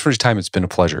conversation. Thanks for your time. It's been a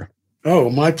pleasure. Oh,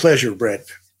 my pleasure, Brett.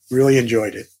 Really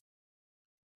enjoyed it.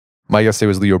 My guest today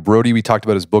was Leo Brody. We talked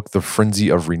about his book, The Frenzy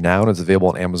of Renown. It's available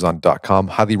on Amazon.com.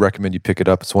 Highly recommend you pick it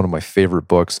up. It's one of my favorite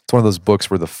books. It's one of those books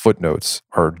where the footnotes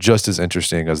are just as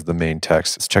interesting as the main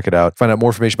text. Let's check it out. Find out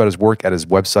more information about his work at his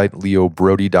website,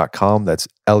 leobrody.com. That's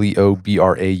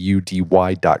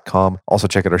leobraudy.com. Also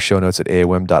check out our show notes at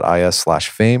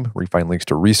aom.is/fame, where you find links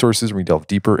to resources where we delve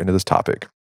deeper into this topic.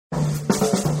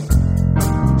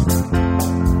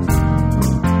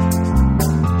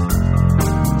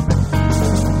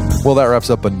 Well, that wraps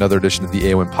up another edition of the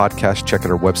AOM podcast. Check out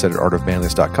our website at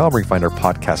artofmanliness.com, where you find our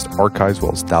podcast archives, as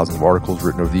well as thousands of articles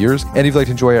written over the years. And if you'd like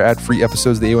to enjoy our ad-free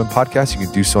episodes of the AOM podcast, you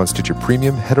can do so on Stitcher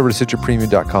Premium. Head over to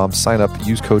stitcherpremium.com, sign up,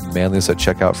 use code manliness at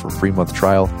checkout for a free month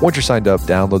trial. Once you're signed up,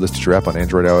 download the Stitcher app on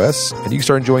Android iOS, and you can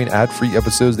start enjoying ad-free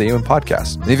episodes of the AOM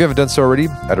podcast. And if you haven't done so already,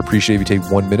 I'd appreciate if you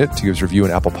take 1 minute to give us a review on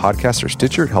Apple Podcasts or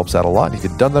Stitcher. It helps out a lot. And if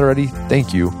you've done that already,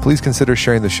 thank you. Please consider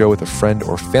sharing the show with a friend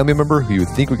or family member who you would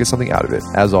think would get something out of it.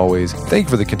 As always, thank you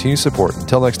for the continued support.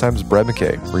 Until next time, it's Brad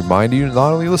McKay. Remind you to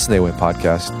not only listen to the AOM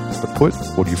podcast, but put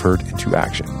what you've heard into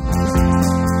action.